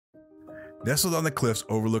Nestled on the cliffs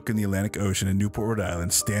overlooking the Atlantic Ocean in Newport, Rhode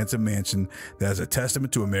Island, stands a mansion that is a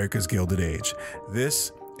testament to America's Gilded Age.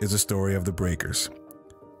 This is the story of the Breakers.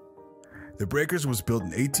 The Breakers was built in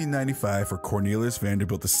 1895 for Cornelius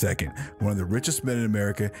Vanderbilt II, one of the richest men in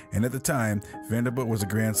America, and at the time, Vanderbilt was a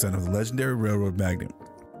grandson of the legendary railroad magnate.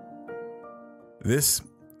 This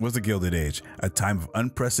was the Gilded Age, a time of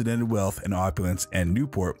unprecedented wealth and opulence, and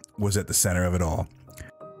Newport was at the center of it all.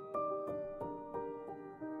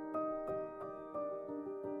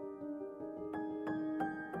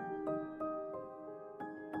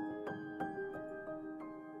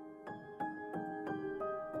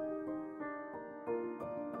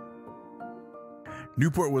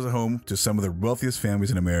 Newport was a home to some of the wealthiest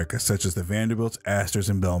families in America, such as the Vanderbilts, Astors,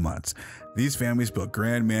 and Belmonts. These families built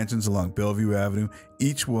grand mansions along Bellevue Avenue,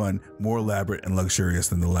 each one more elaborate and luxurious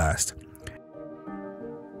than the last.